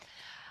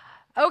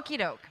Okie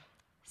doke.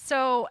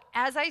 So,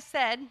 as I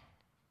said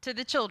to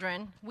the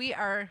children, we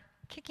are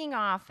kicking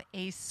off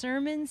a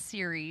sermon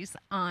series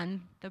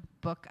on the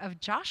book of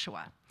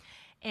Joshua.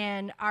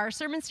 And our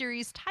sermon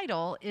series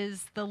title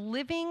is The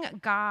Living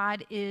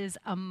God is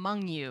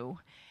Among You.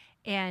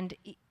 And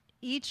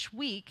each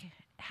week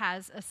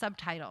has a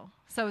subtitle.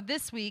 So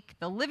this week,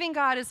 The Living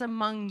God is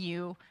Among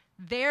You,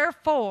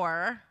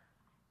 therefore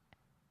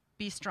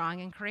be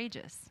strong and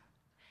courageous.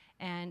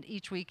 And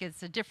each week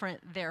it's a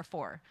different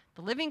therefore.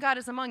 The living God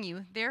is among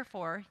you,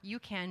 therefore you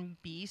can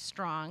be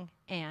strong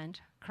and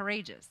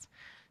courageous.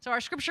 So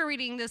our scripture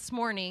reading this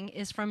morning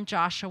is from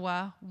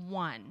Joshua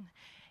 1.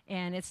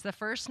 And it's the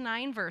first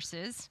 9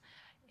 verses.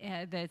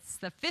 That's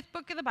the 5th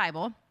book of the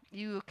Bible.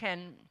 You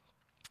can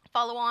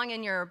follow along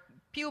in your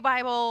pew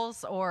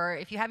Bibles, or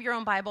if you have your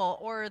own Bible,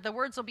 or the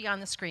words will be on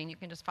the screen. You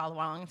can just follow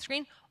along on the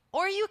screen,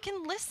 or you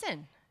can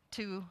listen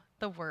to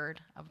the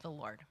word of the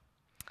Lord.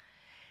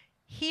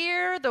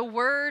 Hear the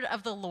word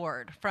of the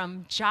Lord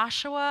from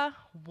Joshua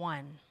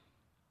 1.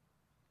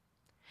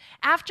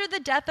 After the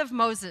death of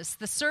Moses,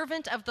 the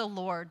servant of the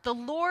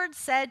Lord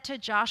said to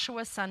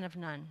Joshua, son of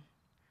Nun,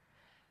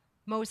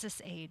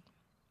 Moses' aide,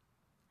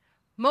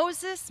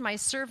 Moses, my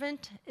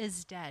servant,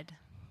 is dead.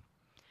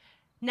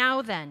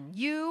 Now then,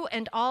 you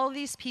and all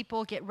these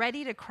people get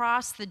ready to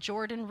cross the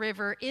Jordan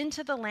River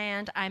into the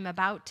land I'm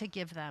about to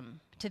give them,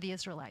 to the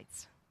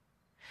Israelites.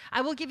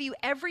 I will give you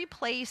every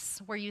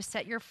place where you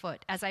set your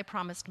foot, as I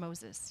promised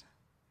Moses.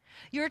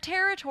 Your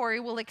territory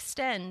will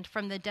extend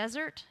from the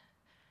desert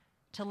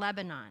to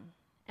Lebanon,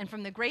 and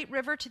from the great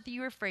river to the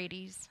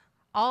Euphrates,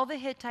 all the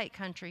Hittite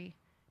country,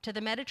 to the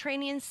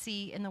Mediterranean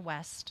Sea in the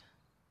west.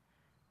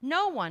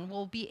 No one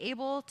will be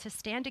able to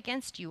stand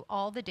against you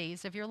all the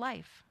days of your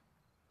life.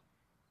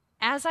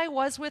 As I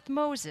was with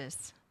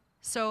Moses,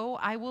 so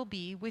I will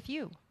be with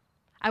you.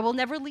 I will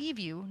never leave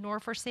you nor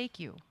forsake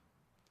you.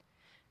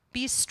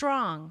 Be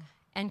strong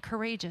and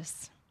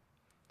courageous,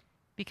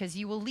 because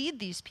you will lead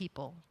these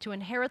people to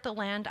inherit the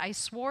land I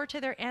swore to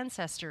their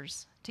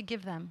ancestors to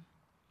give them.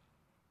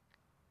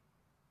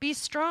 Be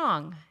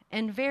strong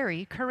and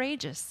very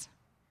courageous.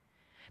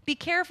 Be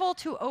careful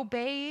to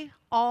obey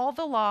all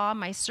the law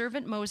my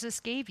servant Moses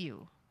gave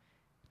you.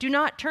 Do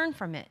not turn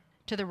from it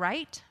to the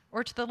right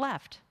or to the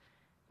left,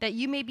 that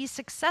you may be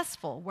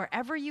successful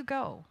wherever you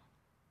go.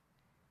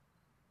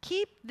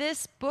 Keep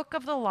this book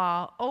of the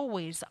law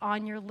always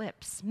on your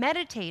lips.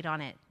 Meditate on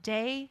it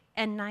day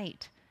and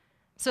night,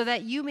 so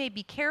that you may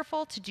be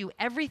careful to do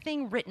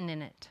everything written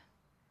in it.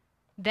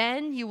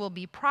 Then you will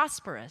be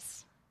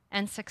prosperous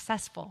and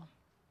successful.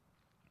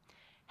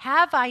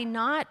 Have I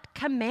not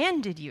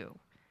commanded you?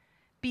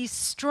 Be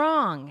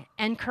strong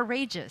and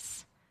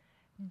courageous.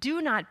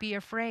 Do not be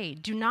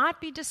afraid. Do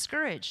not be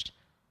discouraged,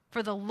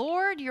 for the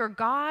Lord your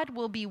God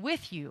will be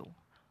with you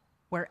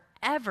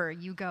wherever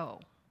you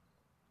go.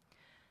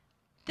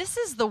 This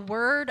is the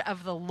word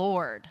of the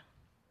Lord.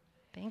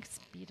 Thanks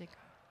be to God.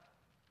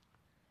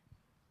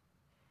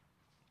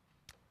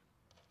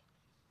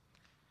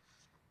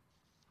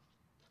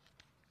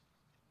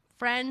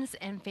 Friends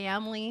and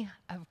family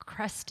of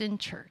Creston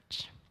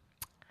Church,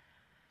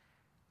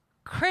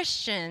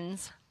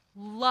 Christians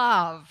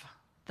love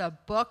the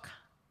book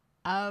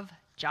of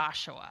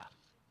Joshua.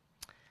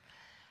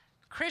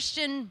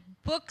 Christian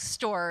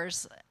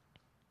bookstores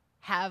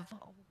have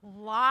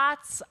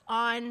lots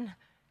on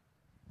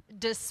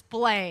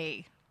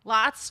display,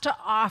 lots to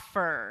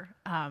offer.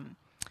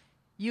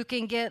 You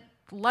can get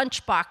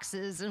lunch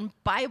boxes and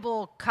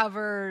Bible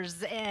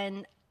covers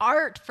and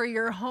art for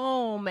your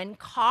home and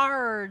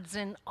cards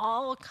and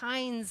all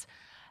kinds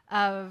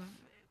of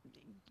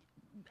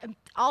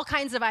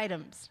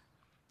items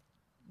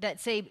that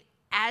say,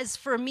 as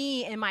for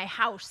me and my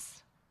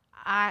house,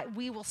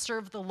 we will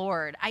serve the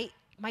Lord.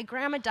 My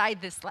grandma died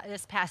this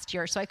past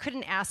year, so I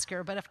couldn't ask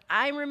her, but if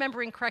I'm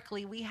remembering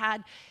correctly,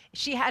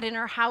 she had in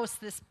her house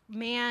this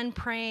man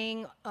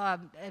praying, a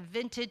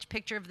vintage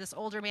picture of this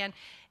older man,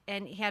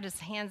 and he had his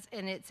hands,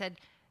 and it said,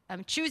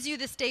 choose you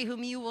this day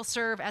whom you will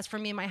serve. As for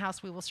me and my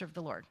house, we will serve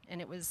the Lord.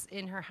 And it was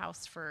in her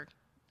house for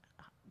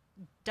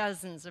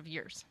dozens of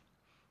years.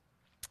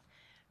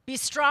 Be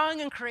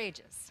strong and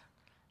courageous.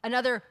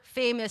 Another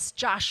famous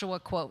Joshua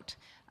quote.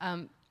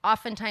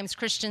 Oftentimes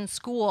Christian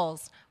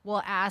schools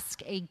will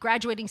ask a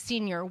graduating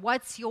senior,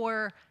 what's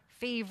your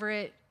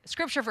favorite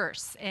scripture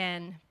verse?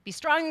 And be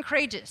strong and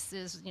courageous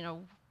is,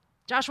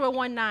 Joshua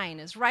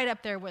 1:9 is right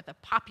up there with the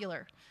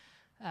popular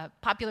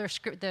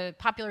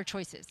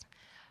choices.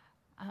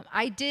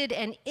 I did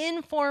an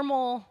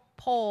informal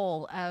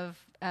poll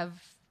of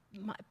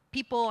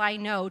people I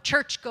know,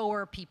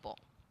 churchgoer people,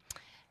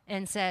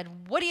 and said,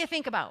 what do you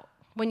think about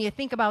when you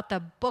think about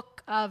the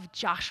book of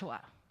Joshua?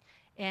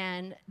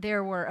 And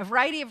there were a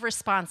variety of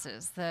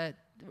responses. The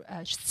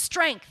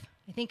strength,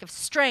 I think of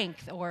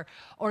strength,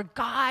 or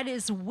God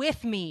is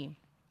with me.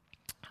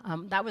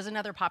 That was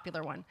another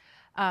popular one.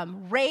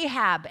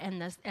 Rahab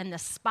and the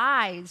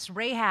spies.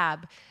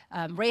 Rahab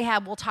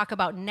we'll talk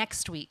about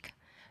next week.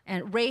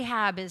 And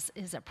Rahab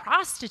is a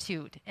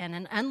prostitute and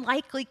an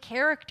unlikely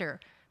character,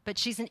 but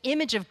she's an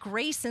image of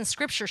grace in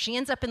Scripture. She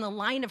ends up in the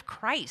line of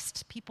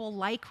Christ, people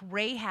like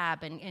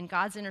Rahab and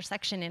God's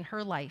intersection in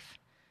her life.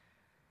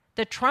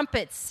 The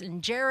trumpets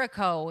in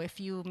Jericho, if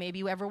you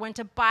maybe ever went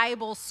to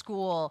Bible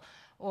school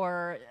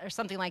or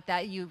something like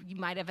that, you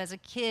might have as a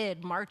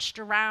kid marched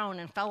around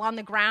and fell on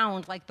the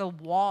ground like the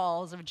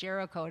walls of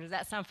Jericho. Does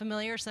that sound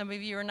familiar? Some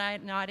of you are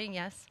nodding,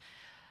 yes.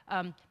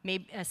 One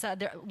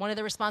of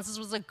the responses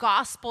was a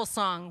gospel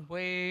song,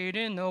 "Wade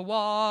in the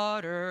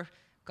water,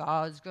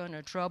 God's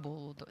gonna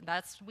trouble."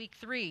 That's week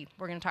 3.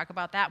 We're gonna talk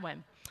about that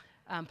one.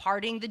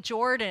 Parting the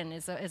Jordan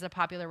is a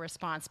popular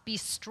response. Be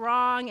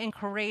strong and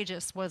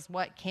courageous was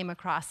what came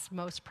across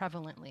most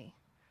prevalently.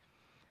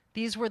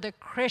 These were the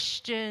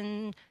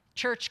Christian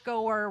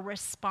churchgoer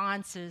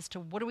responses to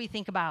what do we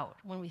think about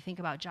when we think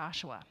about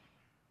Joshua.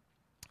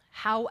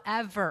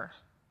 However,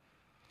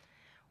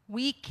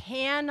 we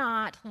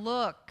cannot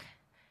look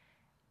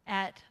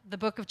at the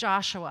book of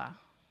Joshua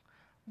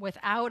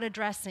without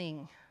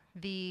addressing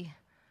the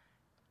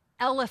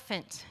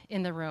elephant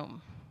in the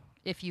room,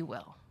 if you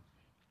will.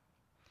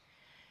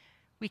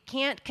 We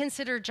can't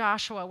consider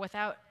Joshua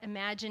without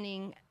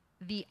imagining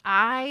the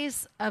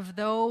eyes of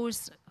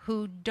those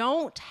who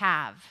don't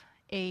have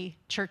a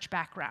church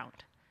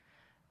background,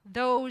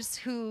 those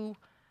who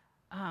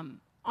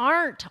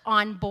aren't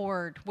on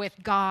board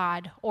with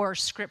God or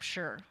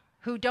Scripture,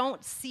 who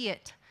don't see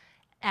it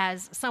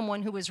as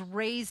someone who was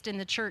raised in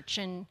the church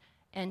and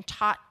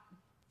taught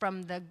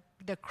from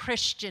the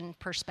Christian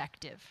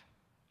perspective.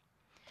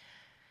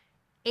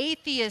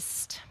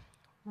 Atheist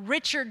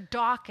Richard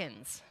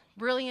Dawkins,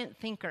 brilliant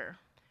thinker,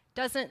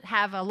 doesn't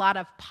have a lot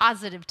of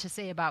positive to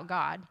say about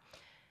God,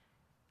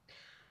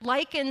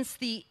 likens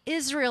the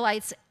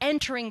Israelites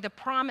entering the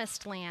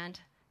Promised Land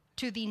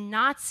to the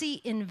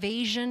Nazi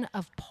invasion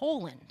of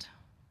Poland,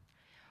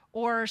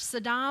 or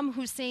Saddam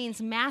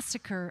Hussein's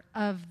massacre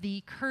of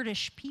the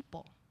Kurdish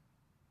people.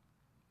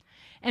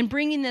 And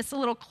bringing this a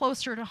little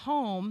closer to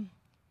home,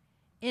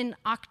 in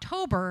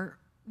October,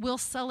 we'll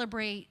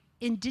celebrate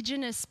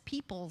Indigenous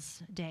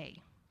Peoples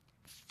Day,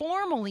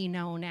 formerly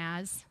known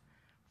as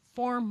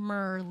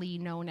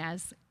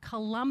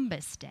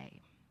Columbus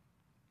Day.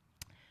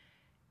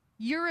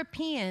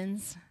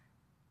 Europeans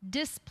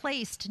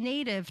displaced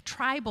native,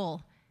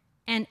 tribal,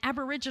 and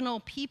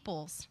aboriginal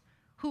peoples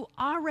who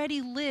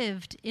already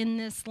lived in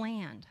this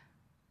land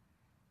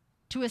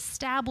to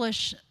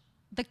establish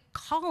the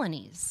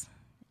colonies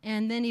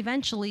and then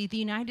eventually the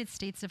United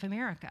States of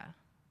America.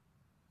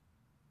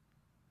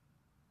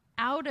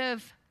 Out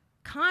of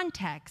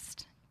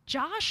context,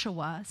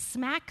 Joshua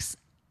smacks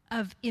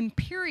of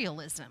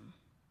imperialism.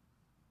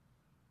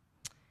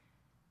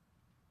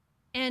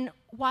 And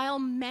while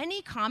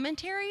many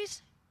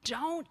commentaries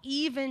don't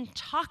even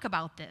talk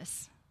about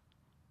this,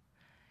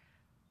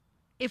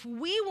 if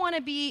we want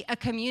to be a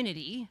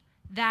community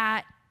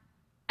that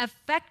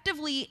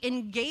effectively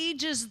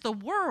engages the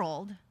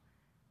world,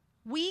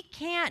 we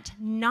can't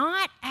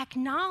not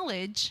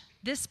acknowledge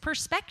this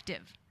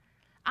perspective.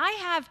 I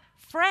have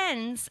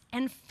friends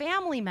and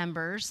family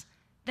members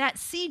that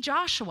see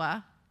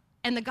Joshua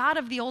and the God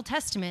of the Old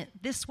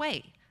Testament this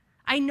way.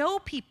 I know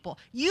people,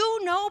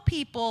 you know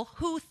people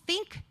who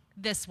think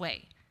this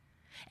way.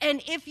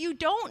 And if you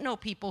don't know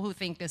people who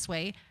think this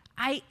way,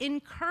 I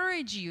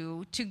encourage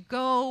you to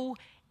go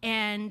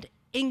and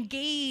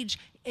engage,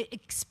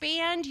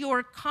 expand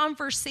your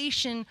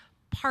conversation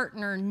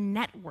partner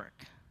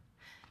network.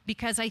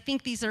 Because I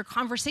think these are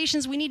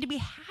conversations we need to be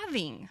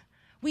having.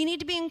 We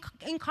need to be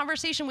in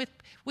conversation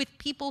with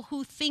people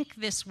who think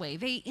this way.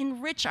 They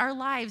enrich our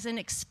lives and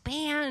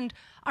expand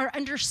our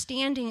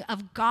understanding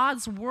of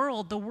God's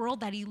world, the world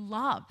that He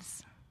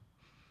loves.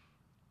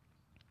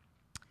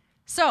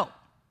 So,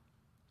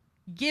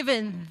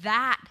 given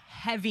that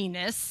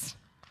heaviness,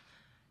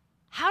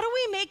 how do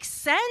we make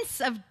sense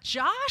of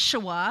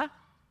Joshua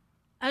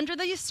under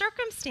these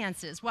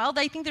circumstances? Well,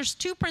 I think there's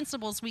 2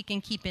 principles we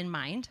can keep in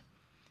mind.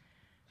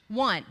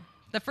 One,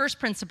 the first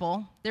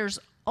principle, there's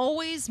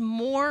always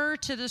more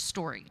to the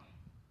story.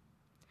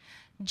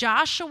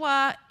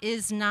 Joshua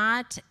is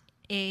not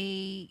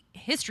a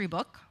history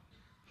book.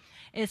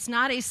 It's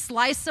not a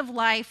slice of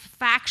life,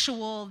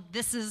 factual,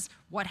 this is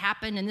what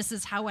happened and this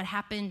is how it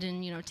happened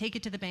and, take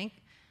it to the bank.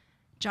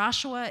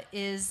 Joshua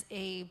is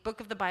a book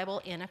of the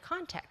Bible in a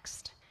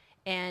context.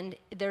 And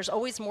there's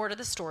always more to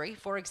the story.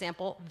 For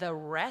example, the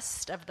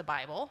rest of the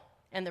Bible,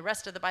 and the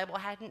rest of the Bible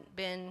hadn't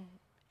been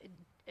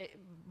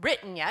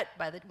written yet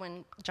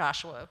when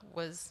Joshua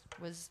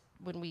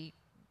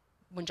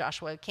when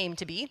Joshua came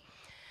to be.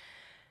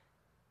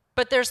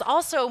 But there's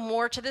also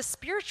more to the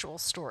spiritual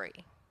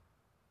story.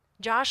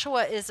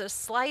 Joshua is a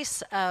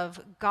slice of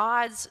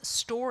God's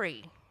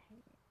story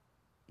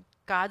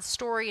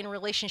in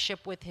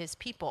relationship with His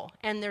people.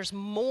 And there's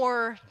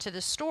more to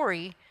the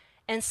story,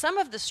 and some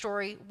of the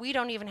story we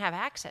don't even have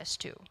access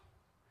to.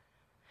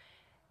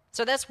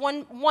 So that's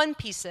one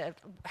piece of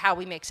how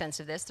we make sense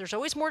of this. There's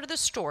always more to the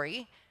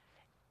story.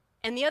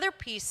 And the other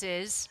piece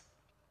is,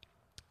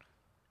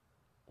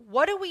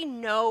 what do we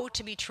know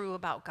to be true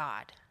about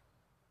God?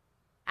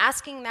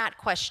 asking that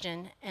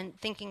question and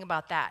thinking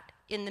about that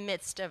in the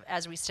midst of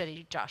as we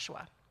study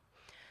Joshua.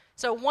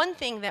 So one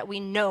thing that we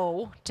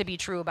know to be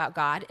true about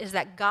God is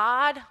that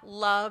God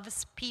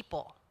loves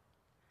people.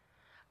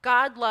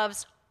 God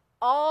loves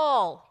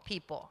all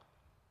people.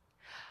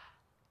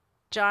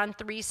 John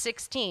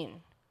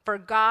 3:16, for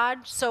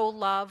God so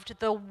loved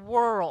the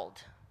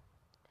world.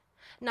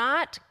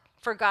 Not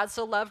for God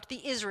so loved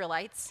the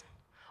Israelites,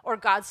 or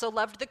God so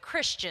loved the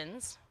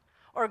Christians,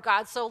 or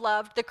God so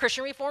loved the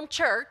Christian Reformed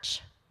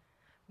Church.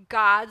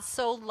 God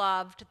so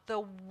loved the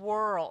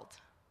world.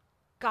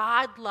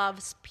 God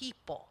loves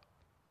people,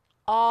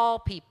 all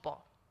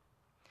people.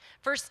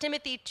 1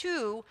 Timothy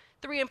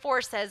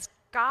 2:3-4 says,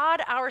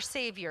 God our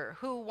Savior,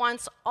 who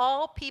wants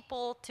all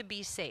people to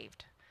be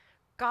saved.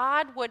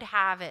 God would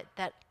have it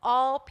that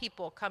all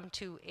people come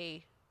to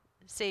a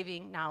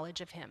saving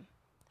knowledge of him.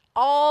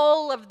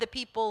 All of the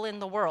people in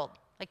the world.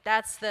 Like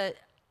that's the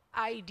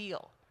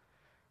ideal.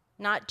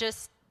 Not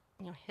just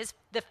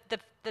the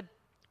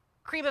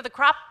cream of the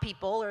crop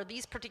people or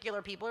these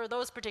particular people or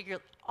those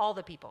particular, all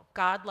the people.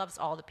 God loves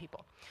all the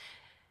people.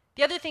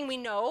 The other thing we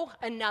know,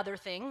 another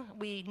thing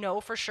we know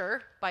for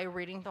sure by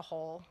reading the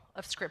whole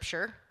of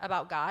Scripture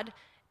about God,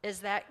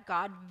 is that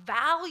God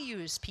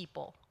values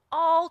people,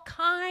 all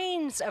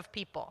kinds of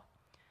people.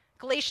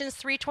 Galatians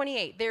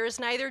 3:28, there is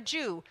neither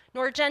Jew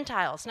nor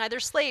Gentiles,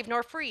 neither slave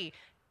nor free,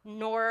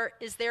 nor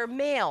is there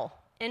male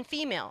and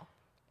female,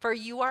 for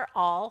you are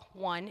all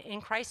one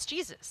in Christ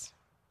Jesus.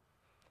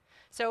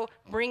 So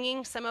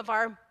bringing some of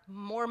our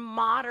more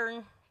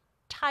modern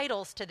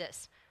titles to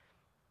this.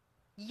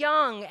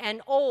 Young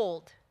and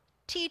old,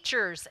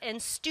 teachers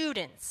and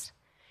students,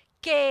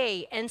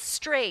 gay and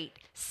straight,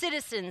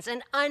 citizens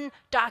and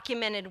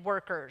undocumented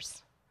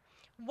workers,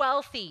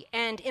 wealthy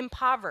and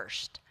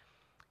impoverished,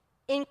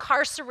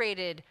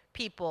 incarcerated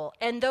people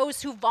and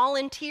those who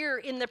volunteer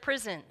in the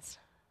prisons,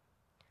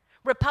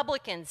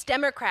 Republicans,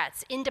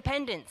 Democrats,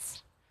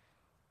 Independents,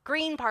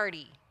 Green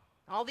Party,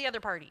 all the other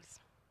parties.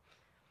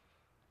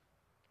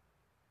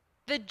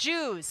 The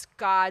Jews,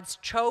 God's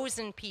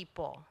chosen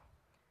people.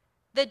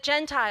 The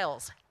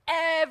Gentiles,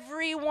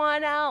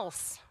 everyone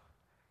else.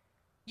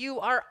 You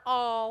are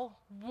all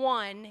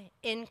one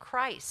in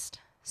Christ,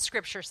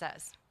 Scripture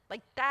says.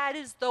 Like that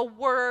is the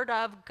word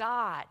of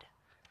God.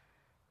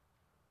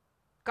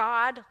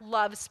 God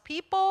loves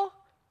people.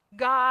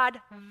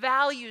 God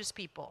values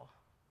people.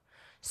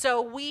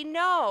 So we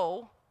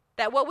know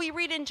that what we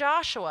read in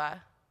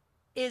Joshua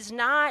is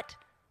not,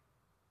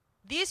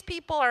 these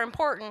people are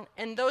important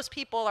and those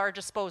people are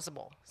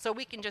disposable, so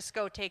we can just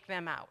go take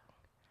them out.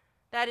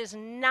 That is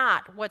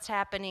not what's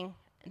happening.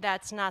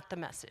 That's not the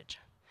message.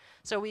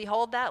 So we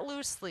hold that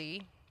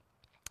loosely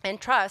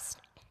and trust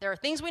there are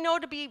things we know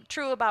to be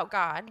true about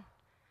God,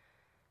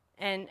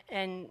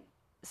 and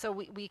so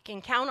we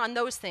can count on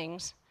those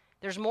things.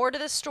 There's more to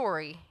the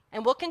story,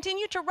 and we'll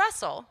continue to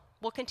wrestle.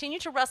 We'll continue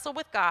to wrestle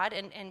with God,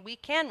 and we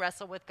can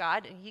wrestle with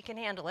God, and he can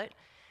handle it.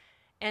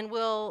 And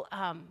we'll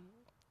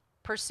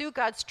pursue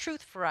God's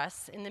truth for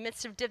us in the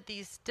midst of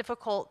these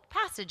difficult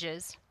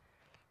passages,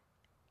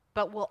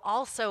 but we'll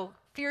also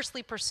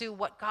fiercely pursue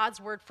what God's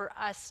word for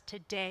us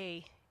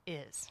today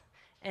is.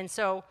 And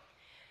so,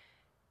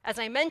 as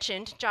I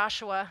mentioned,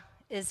 Joshua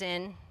is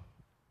in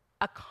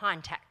a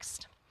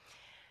context.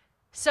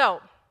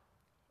 So,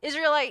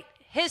 Israelite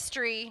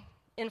history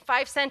in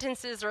 5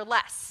 sentences or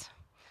less.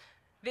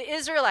 The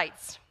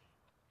Israelites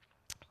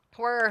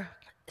were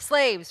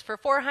slaves for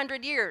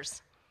 400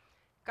 years.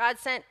 God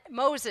sent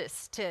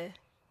Moses to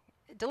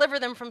deliver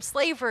them from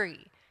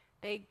slavery.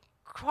 They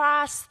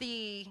crossed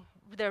the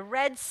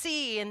Red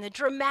Sea and the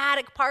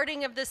dramatic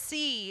parting of the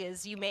sea,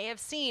 as you may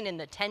have seen in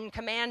the 10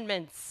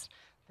 Commandments.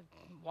 The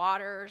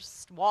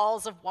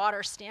walls of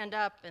water stand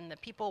up and the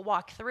people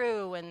walk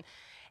through,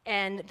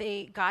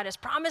 and God has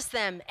promised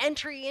them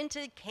entry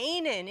into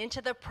Canaan,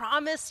 into the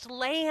promised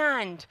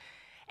land.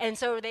 And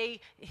so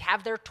they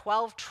have their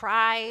 12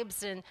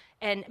 tribes,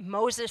 and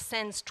Moses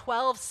sends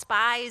 12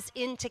 spies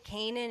into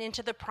Canaan,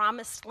 into the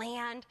promised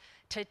land,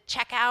 to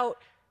check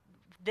out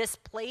this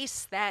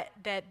place that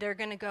they're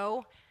going to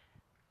go.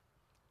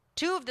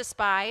 2 of the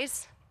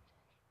spies,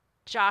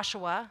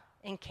 Joshua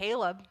and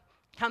Caleb,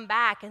 come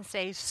back and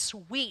say,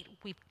 sweet,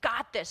 we've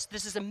got this.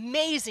 This is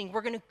amazing.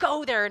 We're going to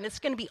go there, and it's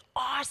going to be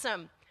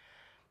awesome.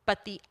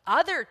 But the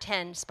other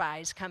 10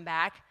 spies come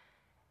back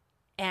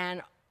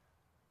and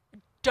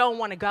don't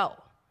want to go.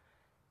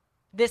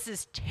 This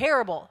is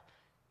terrible.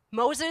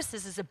 Moses,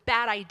 this is a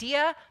bad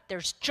idea.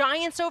 There's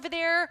giants over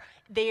there.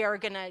 They are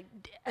going to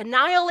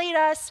annihilate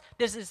us.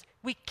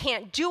 We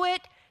can't do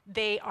it.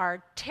 They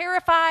are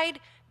terrified.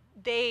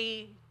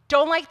 They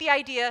don't like the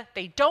idea.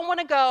 They don't want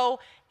to go,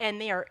 and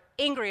they are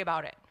angry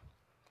about it.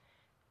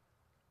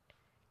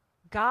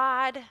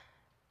 God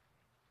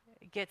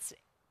gets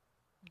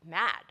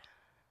mad.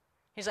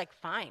 He's like,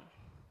 fine.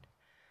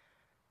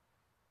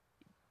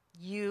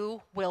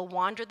 You will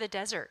wander the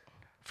desert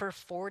for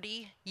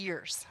 40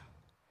 years.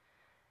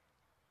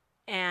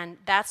 And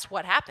that's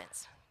what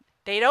happens.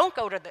 They don't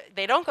go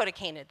to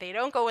Canaan. They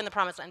don't go in the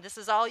promised land. This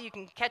is all, you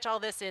can catch all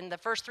this in the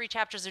first 3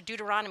 chapters of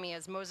Deuteronomy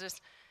as Moses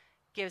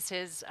gives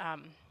his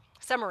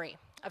summary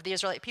of the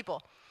Israelite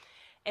people.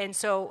 And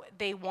so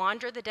they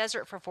wander the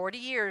desert for 40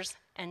 years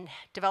and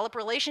develop a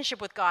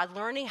relationship with God,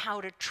 learning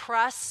how to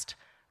trust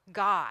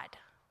God.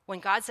 When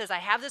God says, I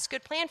have this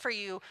good plan for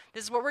you,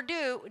 this is what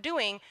we're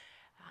doing,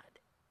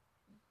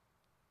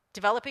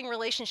 developing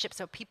relationships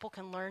so people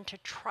can learn to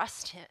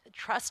trust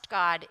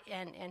God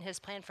and his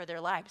plan for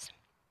their lives.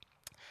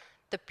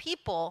 The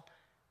people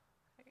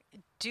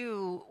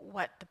do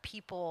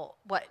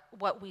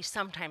what we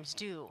sometimes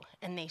do,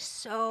 and they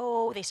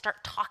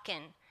start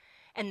talking,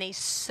 and they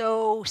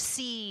sow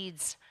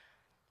seeds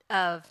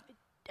of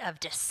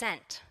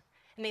dissent,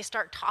 and they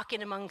start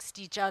talking amongst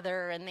each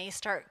other, and they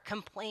start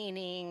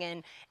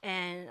complaining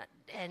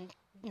and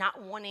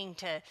not wanting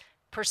to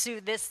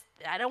pursue this.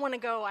 I don't want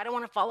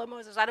to follow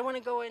Moses. I don't want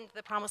to go into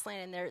the promised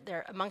land. And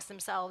they're amongst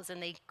themselves, and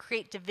they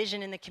create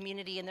division in the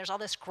community, and there's all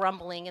this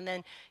grumbling, and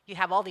then you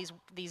have all these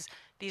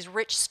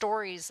rich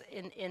stories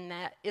in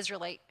that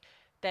Israelite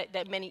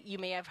that many you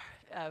may have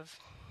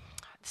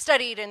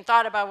studied and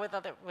thought about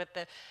with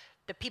the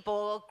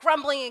people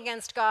grumbling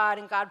against God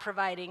and God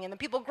providing, and the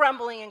people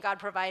grumbling and God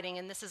providing,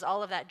 and this is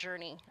all of that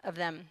journey of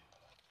them.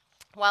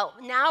 Well,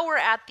 now we're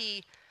at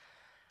the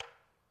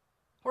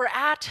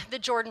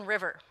Jordan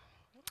River.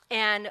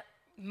 And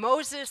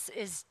Moses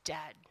is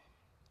dead.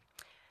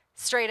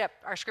 Straight up,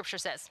 our scripture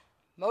says,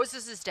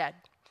 Moses is dead.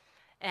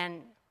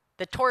 And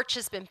the torch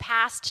has been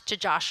passed to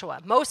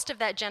Joshua. Most of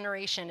that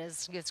generation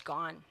is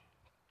gone,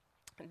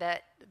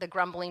 the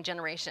grumbling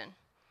generation.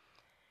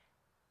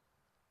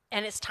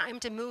 And it's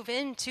time to move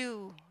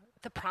into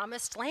the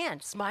promised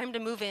land. It's time to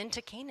move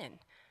into Canaan.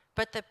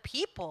 But the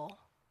people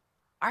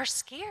are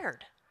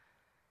scared.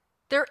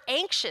 They're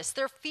anxious.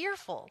 They're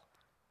fearful.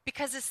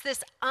 Because it's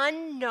this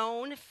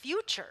unknown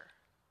future.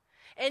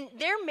 And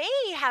there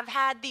may have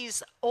had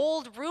these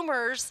old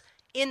rumors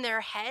in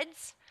their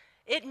heads.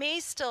 It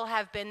may still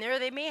have been there.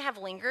 They may have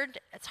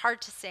lingered. It's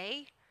hard to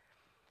say.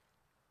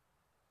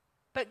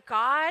 But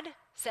God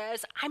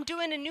says, I'm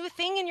doing a new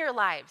thing in your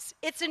lives.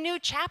 It's a new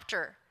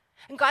chapter.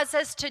 And God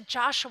says to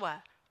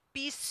Joshua,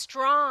 be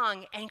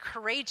strong and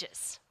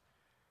courageous.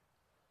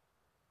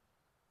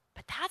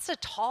 But that's a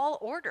tall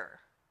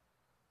order.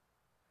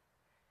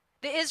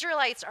 The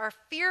Israelites are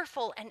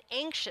fearful and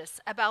anxious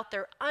about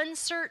their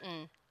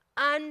uncertain,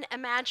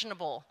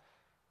 unimaginable,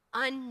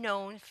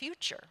 unknown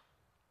future.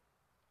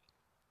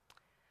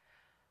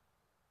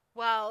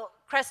 Well,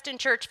 Creston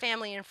Church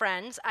family and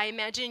friends, I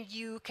imagine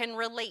you can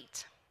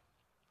relate.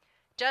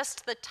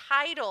 Just the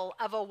title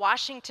of a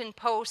Washington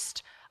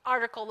Post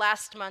article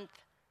last month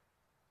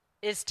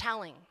is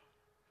telling.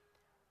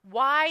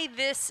 Why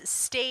this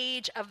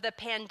stage of the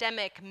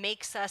pandemic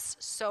makes us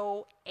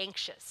so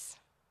anxious.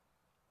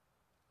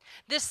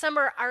 This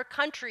summer, our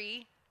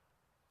country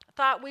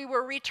thought we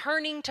were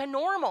returning to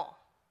normal.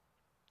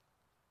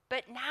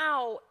 But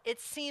now it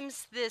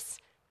seems this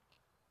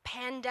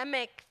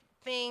pandemic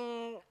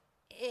thing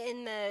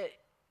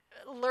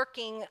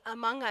lurking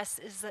among us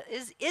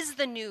is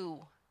the new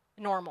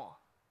normal.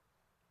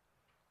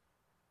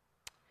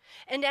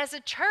 And as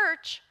a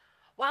church,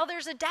 while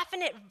there's a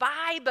definite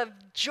vibe of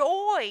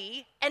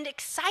joy and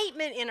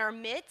excitement in our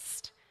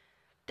midst,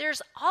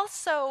 there's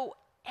also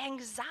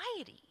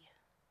anxiety.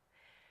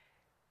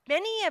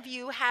 Many of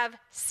you have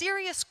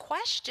serious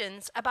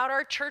questions about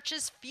our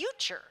church's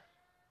future.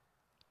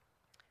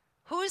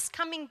 Who's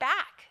coming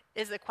back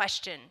is a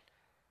question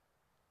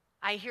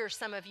I hear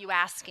some of you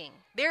asking.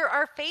 There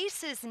are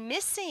faces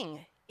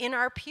missing in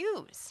our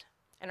chairs.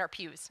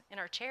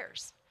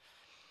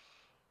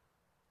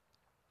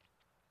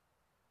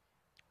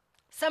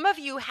 Some of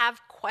you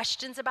have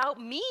questions about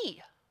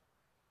me.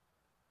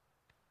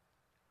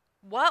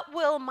 What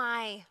will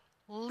my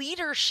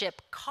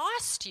leadership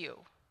cost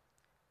you?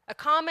 A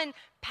common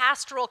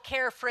pastoral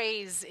care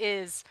phrase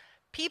is,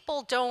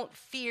 people don't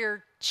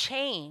fear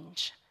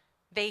change,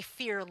 they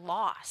fear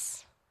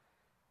loss.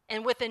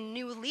 And with a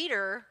new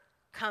leader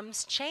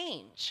comes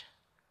change.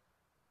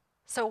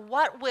 So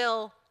what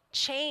will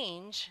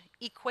change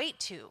equate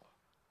to?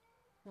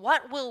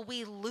 What will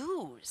we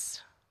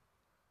lose?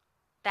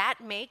 That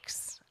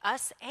makes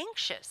us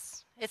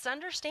anxious. It's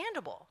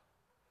understandable.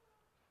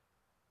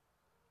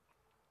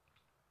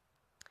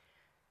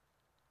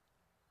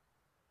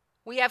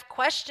 We have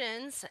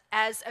questions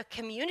as a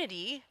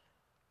community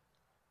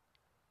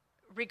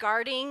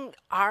regarding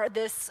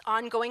this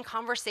ongoing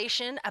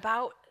conversation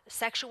about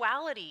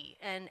sexuality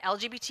and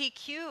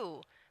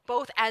LGBTQ,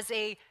 both as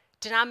a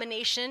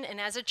denomination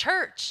and as a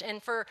church.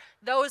 And for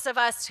those of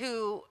us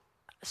who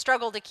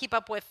struggle to keep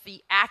up with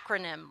the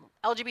acronym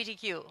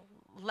LGBTQ,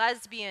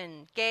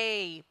 lesbian,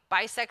 gay,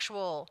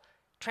 bisexual,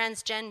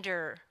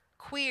 transgender,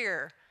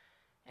 queer,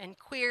 and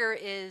queer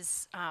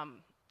is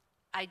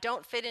I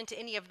don't fit into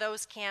any of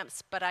those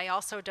camps, but I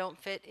also don't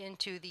fit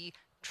into the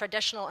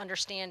traditional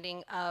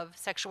understanding of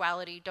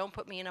sexuality. Don't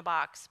put me in a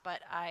box,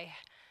 but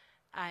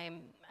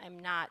I'm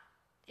not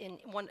in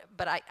one.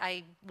 But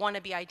I want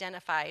to be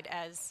identified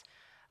as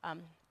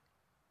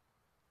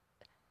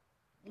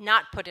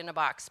not put in a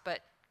box, but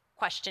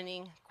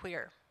questioning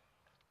queer,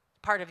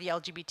 part of the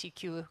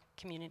LGBTQ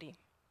community.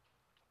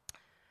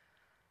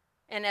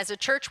 And as a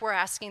church, we're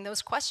asking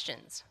those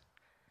questions.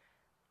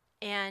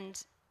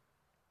 And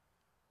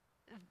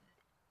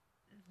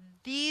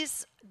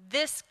this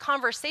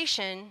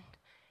conversation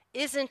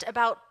isn't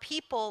about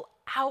people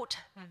out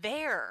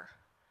there,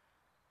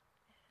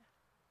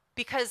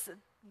 because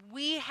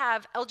we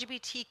have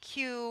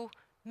LGBTQ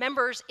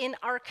members in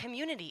our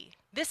community.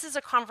 This is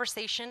a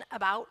conversation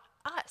about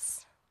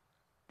us.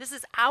 This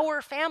is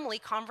our family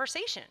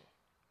conversation.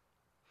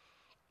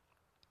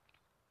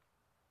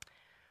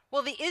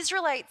 Well, the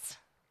Israelites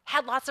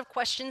had lots of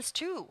questions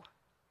too.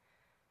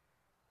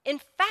 In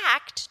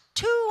fact,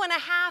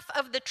 2.5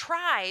 of the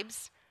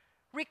tribes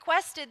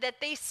requested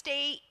that they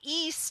stay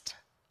east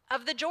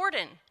of the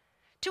Jordan.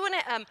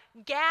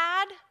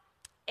 Gad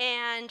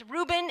and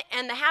Reuben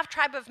and the half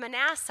tribe of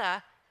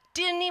Manasseh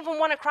didn't even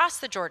want to cross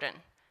the Jordan.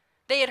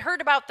 They had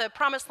heard about the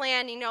promised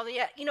land.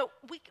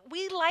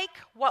 We like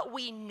what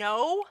we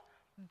know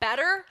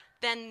better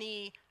than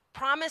the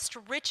promised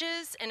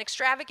riches and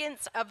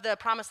extravagance of the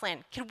promised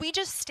land. Can we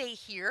just stay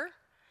here?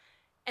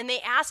 And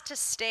they asked to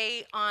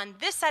stay on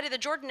this side of the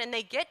Jordan, and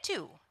they get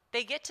to.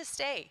 They get to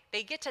stay.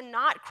 They get to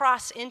not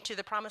cross into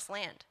the promised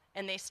land,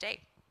 and they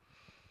stay.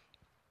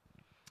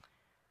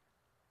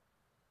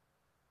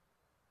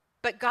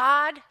 But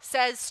God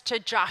says to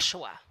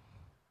Joshua,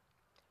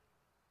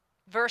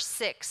 verse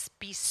 6,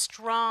 be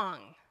strong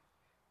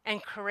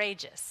and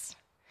courageous.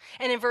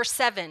 And in verse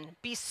 7,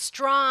 be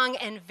strong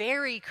and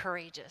very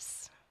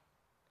courageous.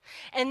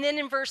 And then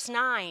in verse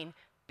 9,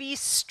 be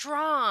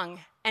strong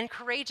and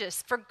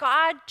courageous. For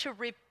God to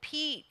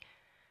repeat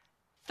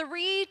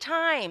 3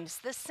 times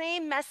the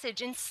same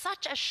message in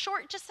such a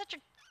short,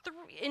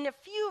 in a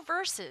few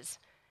verses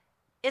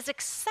is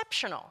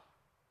exceptional.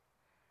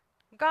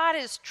 God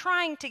is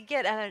trying to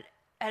get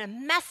a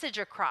message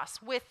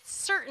across with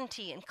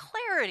certainty and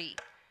clarity.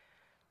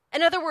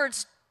 In other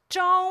words,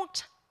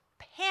 don't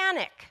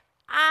panic.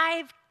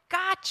 I've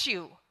got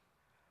you.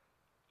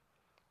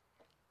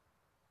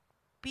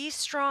 Be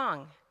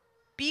strong.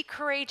 Be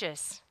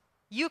courageous.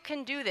 You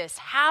can do this.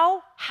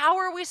 How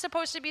are we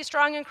supposed to be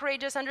strong and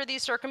courageous under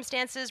these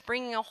circumstances,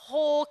 bringing a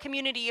whole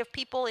community of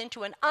people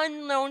into an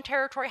unknown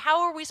territory?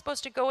 How are we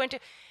supposed to go into?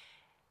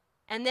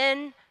 And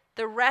then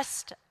the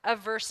rest of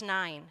verse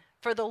 9.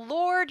 For the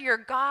Lord your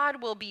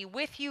God will be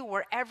with you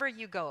wherever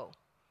you go.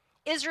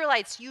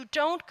 Israelites, you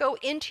don't go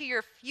into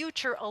your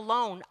future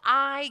alone.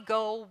 I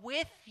go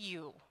with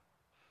you.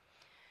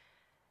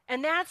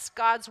 And that's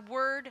God's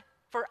word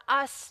for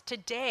us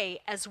today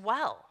as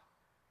well.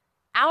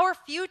 Our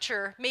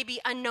future may be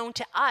unknown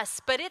to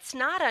us, but it's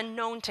not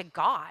unknown to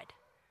God.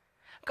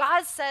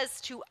 God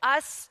says to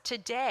us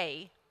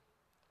today,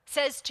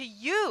 says to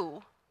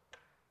you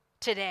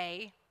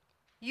today,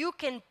 you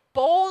can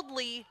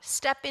boldly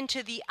step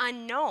into the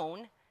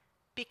unknown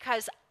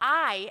because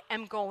I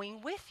am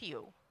going with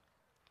you.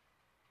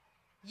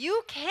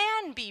 You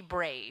can be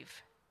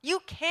brave.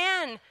 You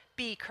can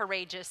be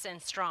courageous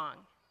and strong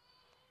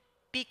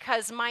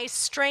because my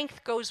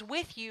strength goes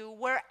with you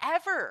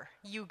wherever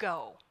you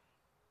go.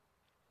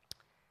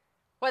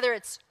 Whether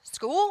it's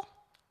school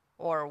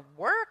or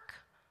work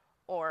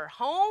or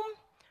home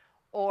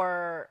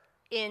or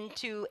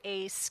into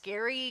a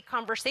scary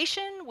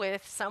conversation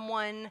with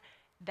someone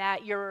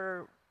that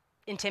you're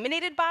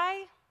intimidated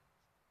by.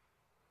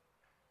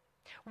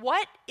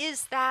 What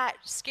is that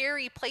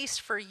scary place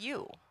for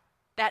you?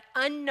 That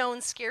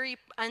unknown, scary,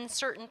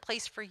 uncertain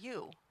place for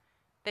you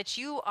that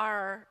you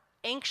are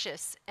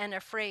anxious and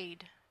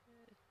afraid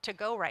to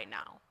go right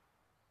now,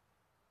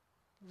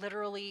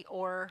 literally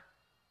or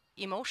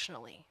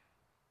emotionally.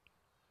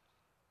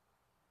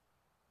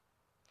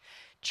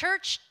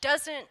 Church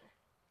doesn't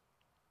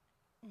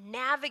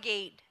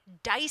navigate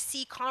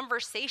dicey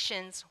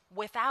conversations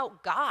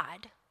without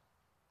God.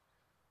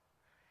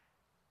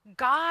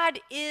 God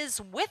is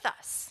with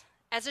us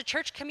as a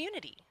church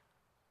community.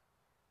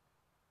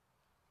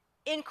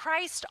 In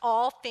Christ,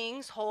 all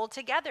things hold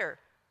together.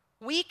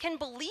 We can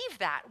believe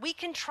that. We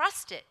can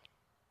trust it.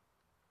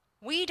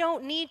 We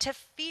don't need to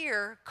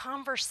fear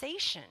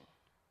conversation.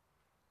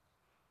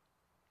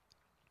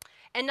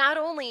 And not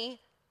only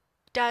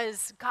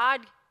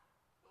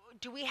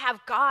do we have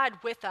God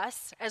with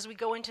us as we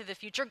go into the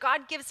future,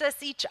 God gives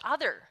us each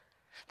other.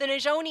 The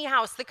Najoni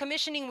House, the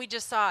commissioning we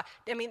just saw,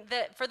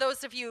 for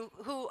those of you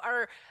who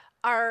are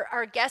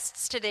our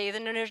guests today, the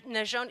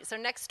Najoni, so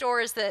next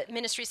door is the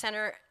ministry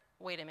center.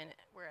 Wait a minute,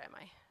 where am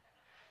I?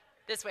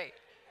 This way.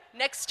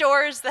 Next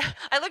door is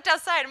I looked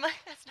outside, I'm like,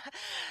 that's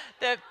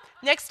not,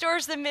 next door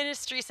is the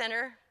ministry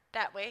center,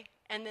 that way,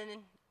 and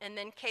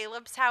then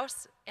Caleb's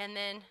house, and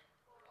then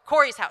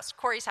Corey's house,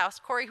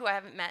 Corey who I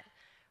haven't met,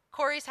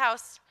 Corey's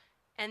house,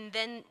 and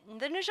then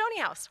the Najoni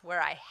house,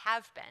 where I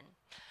have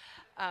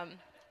been.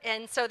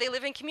 And so they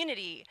live in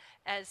community,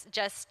 as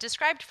Jess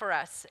described for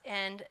us,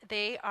 and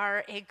they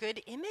are a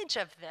good image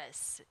of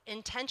this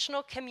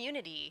intentional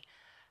community.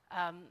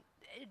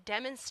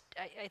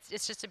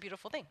 It's just a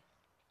beautiful thing.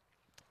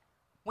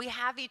 We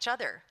have each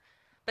other.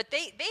 But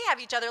they have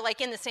each other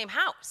like in the same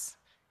house.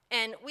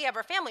 And we have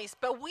our families,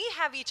 but we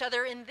have each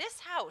other in this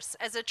house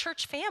as a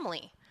church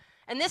family.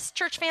 And this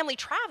church family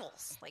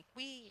travels, like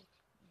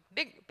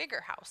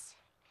bigger house.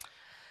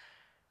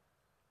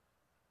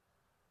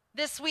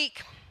 This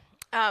week,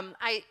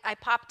 I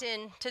popped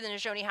in to the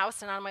Najoni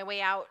house, and on my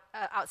way out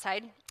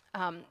outside,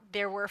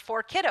 there were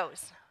 4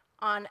 kiddos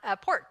on a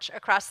porch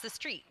across the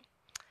street.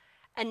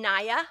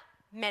 Anaya,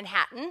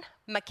 Manhattan,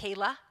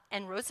 Michaela,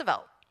 and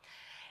Roosevelt.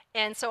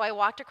 And so I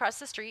walked across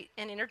the street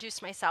and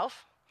introduced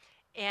myself,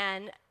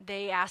 and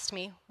they asked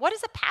me, what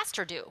does a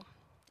pastor do?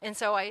 And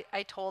so I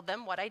told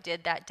them what I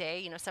did that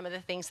day, some of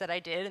the things that I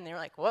did, and they were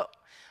like, whoa,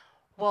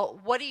 well,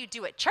 what do you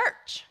do at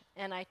church?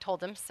 And I told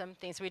them some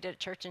things we did at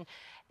church,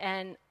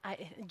 and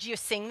do you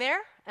sing there?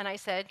 And I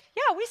said,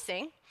 yeah, we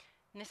sing.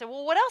 And they said,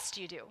 well, what else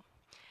do you do?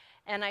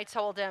 And I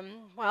told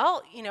them,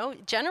 well,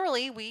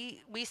 generally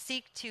we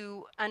seek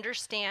to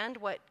understand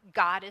what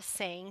God is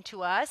saying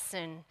to us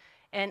and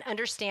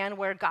understand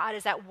where God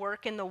is at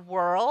work in the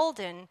world,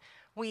 and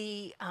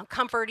we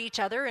comfort each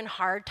other in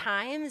hard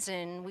times,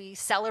 and we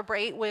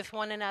celebrate with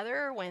one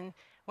another when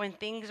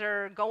things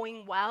are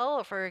going well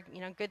or for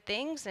good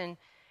things, and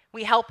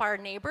we help our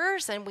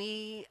neighbors, and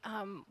we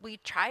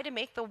try to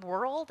make the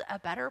world a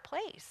better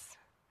place.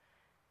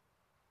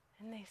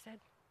 And they said,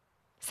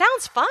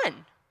 sounds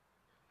fun.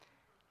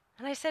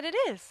 And I said, it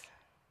is.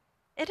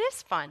 It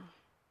is fun.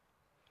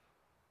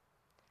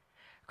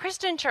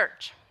 Christian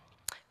Church,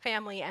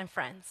 family and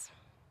friends,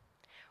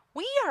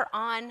 we are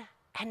on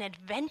an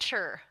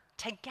adventure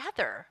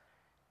together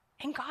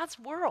in God's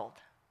world.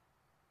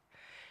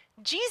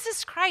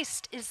 Jesus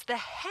Christ is the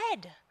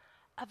head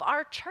of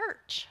our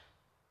church,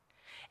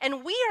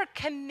 and we are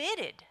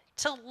committed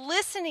to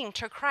listening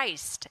to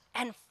Christ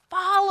and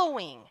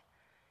following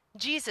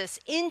Jesus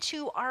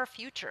into our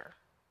future.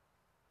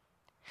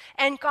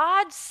 And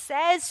God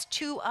says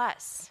to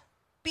us,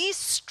 be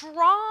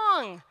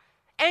strong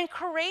and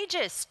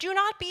courageous. Do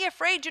not be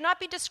afraid. Do not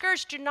be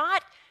discouraged. Do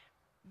not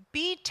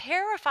be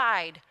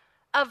terrified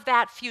of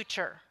that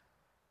future,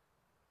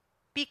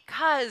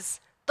 because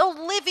the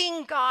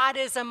living God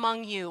is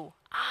among you.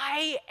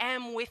 I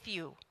am with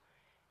you,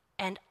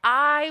 and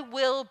I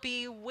will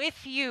be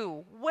with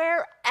you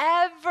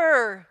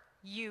wherever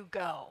you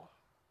go.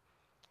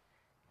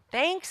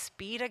 Thanks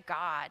be to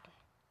God.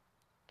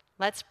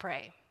 Let's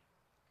pray.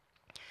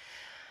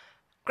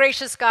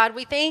 Gracious God,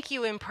 we thank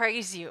you and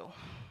praise you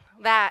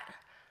that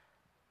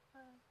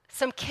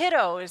some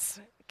kiddos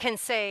can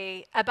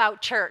say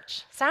about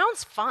church,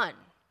 sounds fun.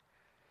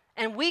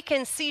 And we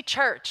can see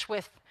church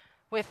with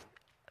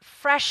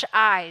fresh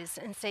eyes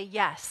and say,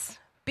 yes,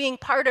 being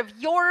part of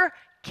your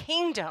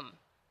kingdom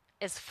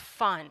is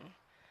fun.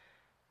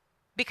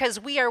 Because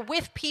we are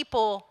with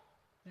people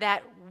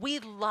that we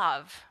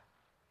love,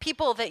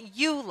 people that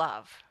you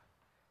love.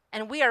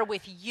 And we are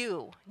with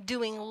you,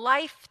 doing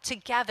life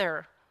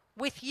together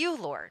with you,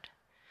 Lord.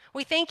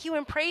 We thank you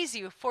and praise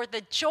you for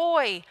the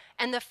joy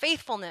and the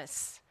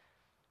faithfulness.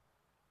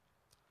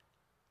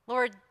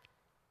 Lord,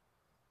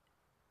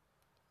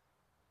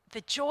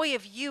 the joy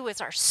of you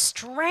is our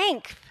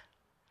strength.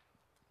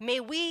 May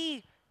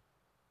we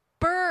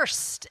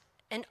burst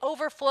and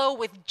overflow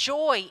with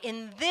joy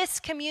in this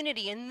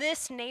community, in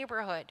this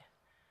neighborhood.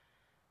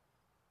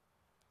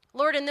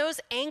 Lord, in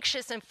those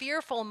anxious and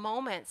fearful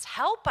moments,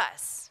 help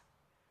us.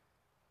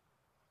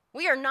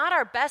 We are not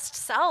our best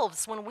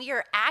selves when we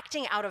are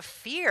acting out of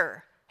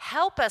fear.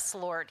 Help us,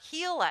 Lord.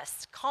 Heal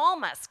us,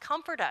 calm us,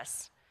 comfort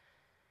us,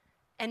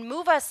 and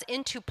move us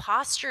into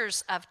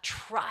postures of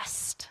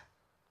trust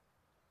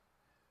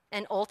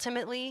and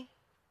ultimately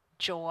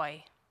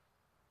joy.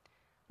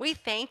 We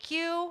thank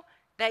you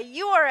that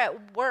you are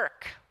at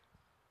work.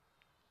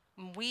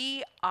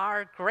 We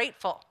are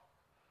grateful.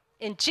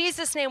 In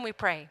Jesus' name we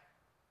pray.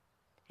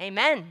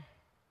 Amen.